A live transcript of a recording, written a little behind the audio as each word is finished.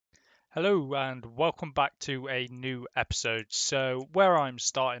Hello and welcome back to a new episode. So where I'm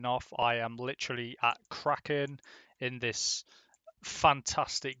starting off, I am literally at Kraken in this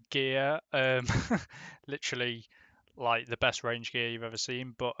fantastic gear. Literally like the best range gear you've ever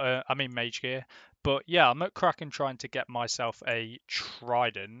seen, but I mean mage gear. But yeah, I'm at Kraken trying to get myself a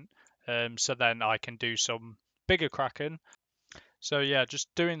trident, so then I can do some bigger Kraken. So yeah, just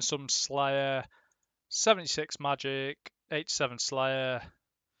doing some Slayer, 76 magic, 87 Slayer.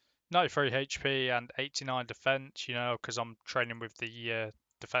 93 HP and 89 defense, because I'm training with the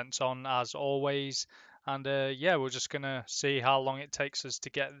defense on as always. And yeah, we're just going to see how long it takes us to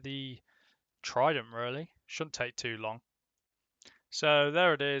get the trident, really. Shouldn't take too long. So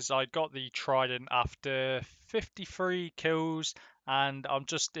there it is. I got the trident after 53 kills, and I'm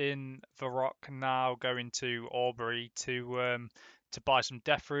just in Varrock now, going to Aubrey to buy some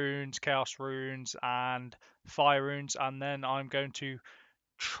death runes, chaos runes, and fire runes, and then I'm going to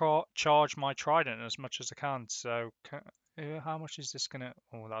charge my trident as much as I can. So how much is this gonna?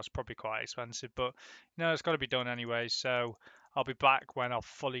 Oh, that's probably quite expensive, but it's got to be done anyway. So I'll be back when I've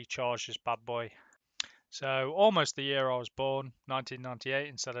fully charged this bad boy. So almost the year I was born, 1998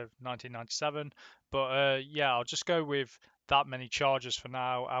 instead of 1997. But yeah, I'll just go with that many charges for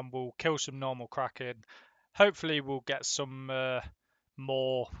now, and we'll kill some normal Kraken. Hopefully, we'll get some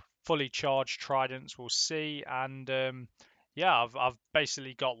more fully charged tridents. We'll see. And yeah, I've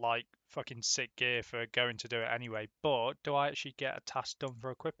basically got like fucking sick gear for going to do it anyway. But do I actually get a task done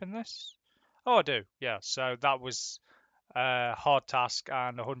for equipping this? Oh, I do. Yeah. So that was hard task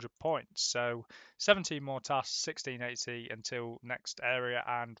and 100 points. So 17 more tasks, 1680 until next area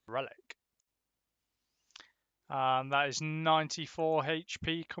and relic. And that is 94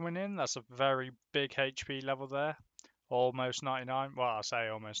 HP coming in. That's a very big HP level there. Almost 99. Well, I say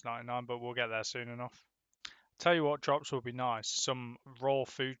almost 99, but we'll get there soon enough. Tell you what drops will be nice. Some raw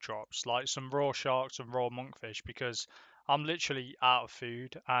food drops, like some raw sharks and raw monkfish, because I'm literally out of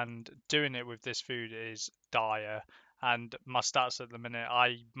food and doing it with this food is dire. And my stats at the minute,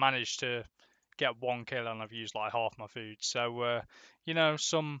 I managed to get 1 kill and I've used like half my food. So,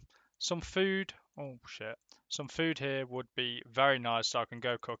 some food. Oh shit. Some food here would be very nice so I can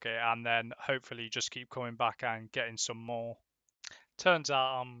go cook it and then hopefully just keep coming back and getting some more. Turns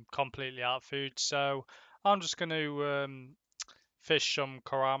out I'm completely out of food, so I'm just going to fish some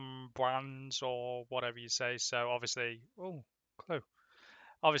brands or whatever you say. So obviously, oh, clue.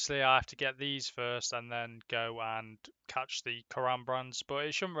 Obviously, I have to get these first and then go and catch the brands, but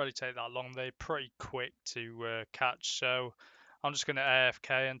it shouldn't really take that long. They're pretty quick to catch, so I'm just going to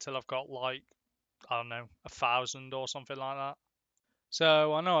AFK until I've got like, I don't know, 1,000 or something like that.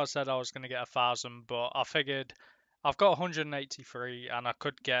 So I know I said I was going to get 1,000, but I figured I've got 183 and I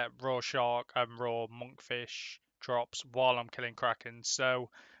could get raw shark and raw monkfish drops while I'm killing kraken. So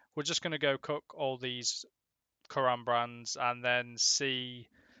we're just going to go cook all these brands and then see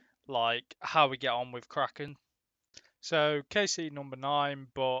like how we get on with kraken. So KC number 9,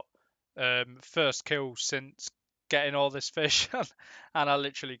 but first kill since getting all this fish, and I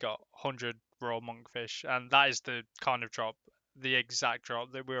literally got 100 raw monkfish, and that is the kind of drop, the exact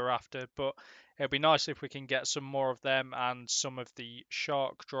drop that we were after. But it'd be nice if we can get some more of them and some of the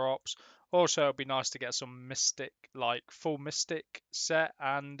shark drops. Also, it'd be nice to get some mystic, like full mystic set,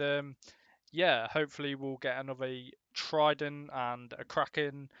 and yeah, hopefully we'll get another trident and a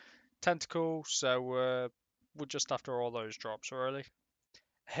kraken tentacle. So we're just after all those drops, really.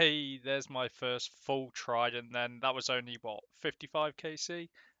 Hey, there's my first full trident then. That was only, what, 55 KC?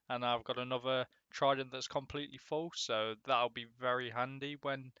 And I've got another trident that's completely full, so that'll be very handy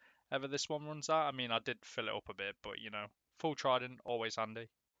whenever this one runs out. I mean, I did fill it up a bit, but full trident, always handy.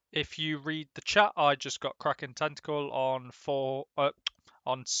 If you read the chat, I just got Kraken Tentacle on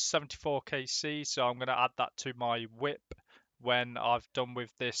 74 KC, so I'm going to add that to my whip when I've done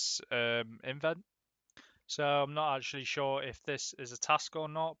with this invent. So I'm not actually sure if this is a task or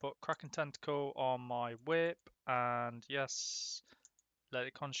not, but Kraken Tentacle on my whip, and yes, let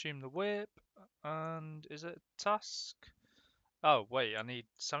it consume the whip. And is it a task? Oh wait, I need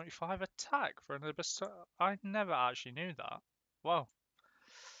 75 attack for an abyss. I never actually knew that. Wow,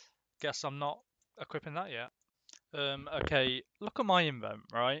 guess I'm not equipping that yet. Okay, look at my invent,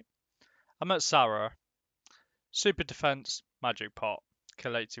 right? I'm at Sarah, Super Defense, Magic Pot,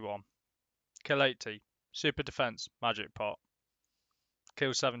 kill 81. Kill 80, Super Defense, Magic Pot.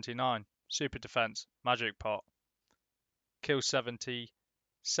 Kill 79, Super Defense, Magic Pot. Kill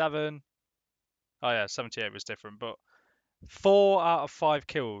 77. Oh yeah, 78 was different, but 4 out of 5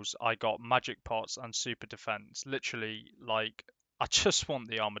 kills I got Magic Pots and Super Defense. Literally, like, I just want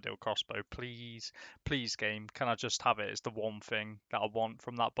the Armadillo crossbow, please. Please, game. Can I just have it? It's the one thing that I want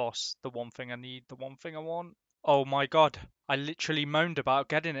from that boss. The one thing I need. The one thing I want. Oh my god. I literally moaned about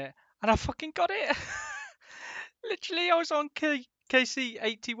getting it, and I fucking got it. Literally, I was on KC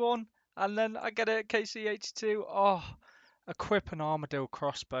 81, and then I get it at KC 82. Oh, equip an Armadillo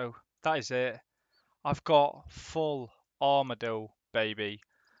crossbow. That is it. I've got full Armadillo, baby.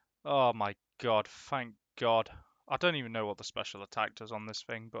 Oh my god, thank god. I don't even know what the special attack does on this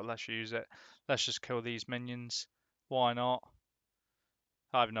thing, but let's use it. Let's just kill these minions. Why not?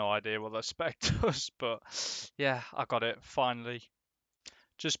 I have no idea what the spec does, but yeah, I got it, finally.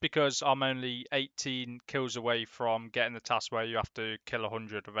 Just because I'm only 18 kills away from getting the task where you have to kill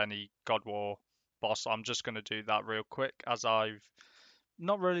 100 of any God War boss, I'm just going to do that real quick, as I've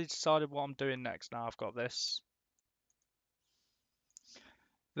not really decided what I'm doing next now I've got this.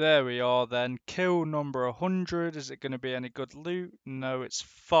 There we are then. Kill number 100. Is it going to be any good loot? No, it's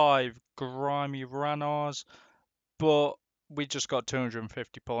 5 grimy Ranars, but we just got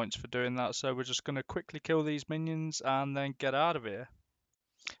 250 points for doing that, so we're just going to quickly kill these minions and then get out of here.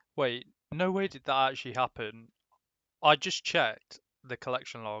 Wait, no way did that actually happen. I just checked the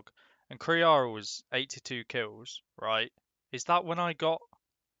collection log, and Kriara was 82 kills, right? Is that when I got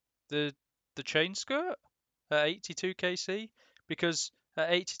the chain skirt at 82 KC? Because at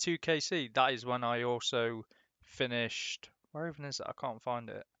 82 KC, that is when I also finished. Where even is it? I can't find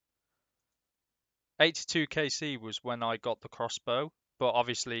it. 82 KC was when I got the crossbow, but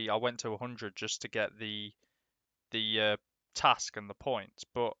obviously I went to 100 just to get the task and the points.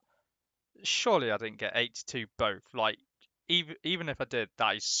 But surely I didn't get 82 both. Like, even if I did,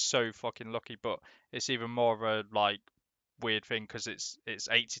 that is so fucking lucky. But it's even more of a like weird thing because it's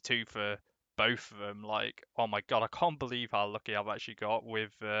 82 for both of them. Like, oh my god, I can't believe how lucky I've actually got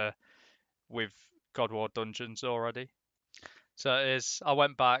with God War Dungeons already. So it is. I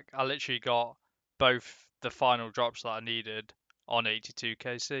went back. I literally got both the final drops that I needed on 82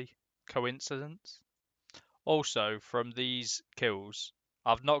 KC. Coincidence? Also, from these kills,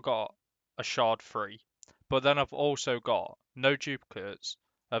 I've not got a shard free, but then I've also got no duplicates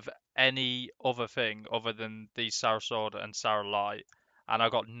of any other thing other than the Sarah Sword and Sarah Light, and I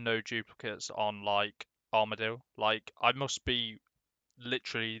got no duplicates on like Armadillo. Like, I must be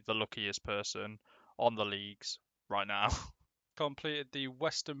literally the luckiest person on the leagues right now. Completed the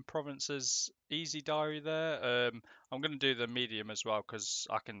Western Provinces easy diary there. I'm going to do the medium as well because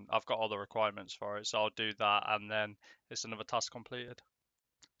I've got all the requirements for it, so I'll do that and then it's another task completed.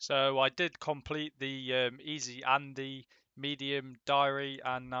 So I did complete the easy and the medium diary,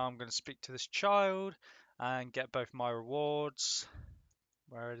 and now I'm going to speak to this child and get both my rewards.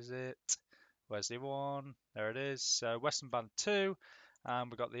 Where is it? Where's the one? There it is. So Western Band 2,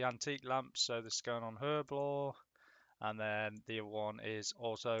 and we got the antique lamp, so this is going on Herblore. And then the other one is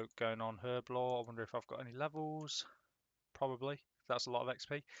also going on Herblore. I wonder if I've got any levels. Probably. That's a lot of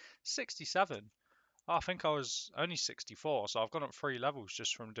XP. 67. Oh, I think I was only 64, so I've gone up 3 levels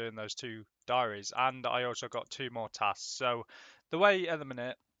just from doing those 2 diaries. And I also got 2 more tasks. So the way at the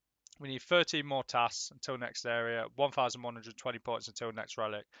minute, we need 13 more tasks until next area, 1,120 points until next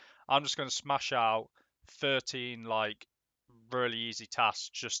relic. I'm just going to smash out 13 like really easy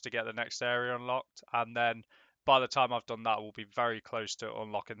tasks just to get the next area unlocked, and then by the time I've done that, we'll be very close to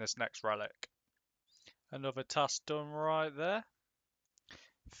unlocking this next relic. Another task done right there.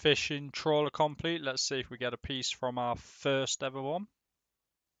 Fishing trawler complete. Let's see if we get a piece from our first ever one.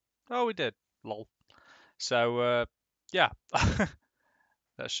 Oh, we did. Lol. So, yeah.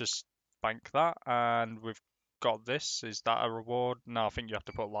 Let's just bank that, and we've got this. Is that a reward? No, I think you have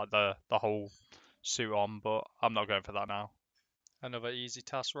to put like the whole suit on, but I'm not going for that now. Another easy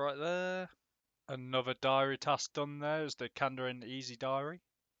task right there. Another diary task done there is the Kandarin Easy Diary.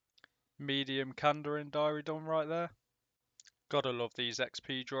 Medium Kandarin Diary done right there. Gotta love these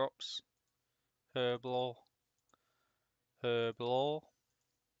XP drops. Herblore. Herblore.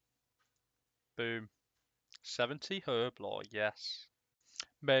 Boom. 70 Herblore, yes.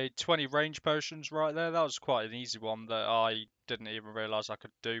 Made 20 range potions right there. That was quite an easy one that I didn't even realise I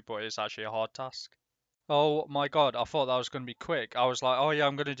could do, but it's actually a hard task. Oh my god, I thought that was going to be quick. I was like, oh yeah,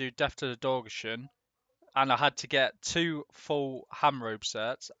 I'm going to do Death to the Dorgashin, and I had to get 2 full ham robe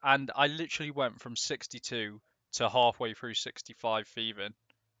sets, and I literally went from 62 to halfway through 65 thieving.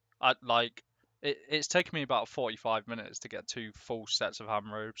 It's taken me about 45 minutes to get 2 full sets of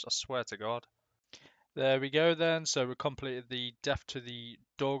ham robes. I swear to God. There we go then. So we completed the Death to the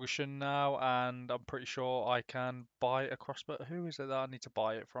Dorgashin now, and I'm pretty sure I can buy a crossbow. Who is it that I need to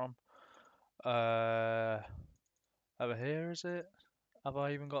buy it from? Over here is it? Have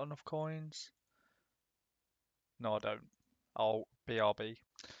I even got enough coins? No, I don't. Oh, BRB.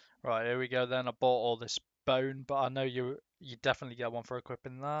 Right, here we go then. I bought all this bone, but I know you definitely get one for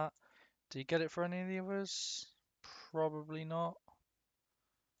equipping that. Do you get it for any of the others? Probably not.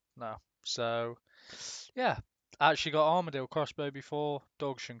 No. So, yeah. I actually got Armadillo crossbow before,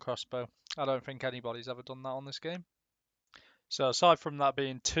 Dogshin crossbow. I don't think anybody's ever done that on this game. So aside from that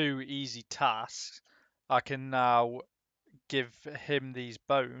being two easy tasks, I can now give him these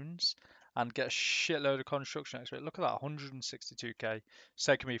bones and get a shitload of construction XP. Look at that, 162k. It's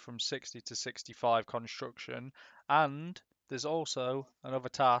taking me from 60 to 65 construction. And there's also another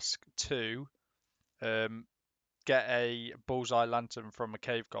task to um, get a bullseye lantern from a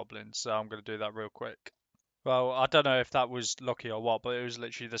cave goblin. So I'm going to do that real quick. Well, I don't know if that was lucky or what, but it was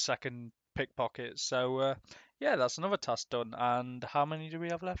literally the second pickpocket. So, yeah, that's another task done. And how many do we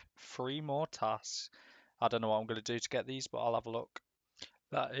have left? 3 more tasks. I don't know what I'm going to do to get these, but I'll have a look.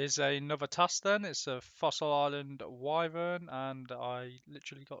 That is another task then. It's a Fossil Island Wyvern, and I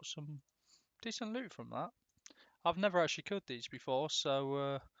literally got some decent loot from that. I've never actually killed these before,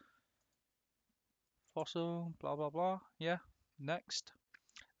 so Fossil, blah blah blah. Yeah, next.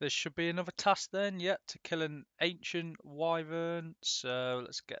 There should be another task then, yet to kill an ancient wyvern. So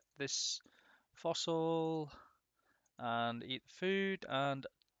let's get this fossil and eat the food and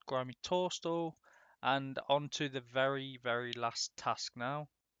grimy torstal. And on to the very, very last task now.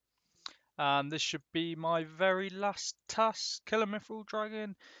 And this should be my very last task. Kill a mithril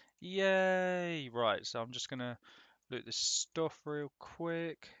dragon. Yay! Right, so I'm just gonna loot this stuff real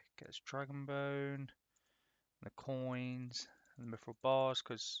quick. Get this dragon bone, the coins, and the mithril bars,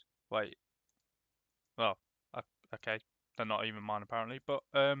 because wait, well, okay, they're not even mine apparently. But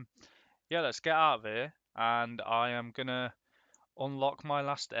yeah, let's get out of here, and I am gonna unlock my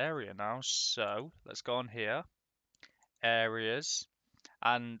last area now. So let's go on here, areas,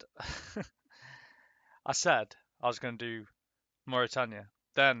 and I said I was gonna do Mauritania.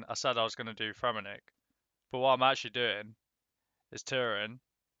 Then I said I was gonna do Fremennik. But what I'm actually doing is Turin,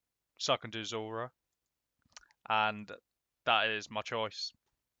 so I can do Zora, and that is my choice.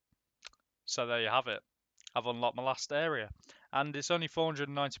 So there you have it. I've unlocked my last area, and it's only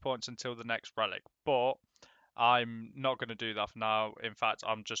 490 points until the next relic, but I'm not going to do that for now. In fact,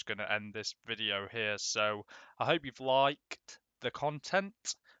 I'm just going to end this video here. So I hope you've liked the content.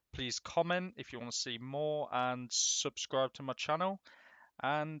 Please comment if you want to see more and subscribe to my channel.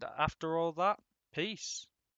 And after all that, peace.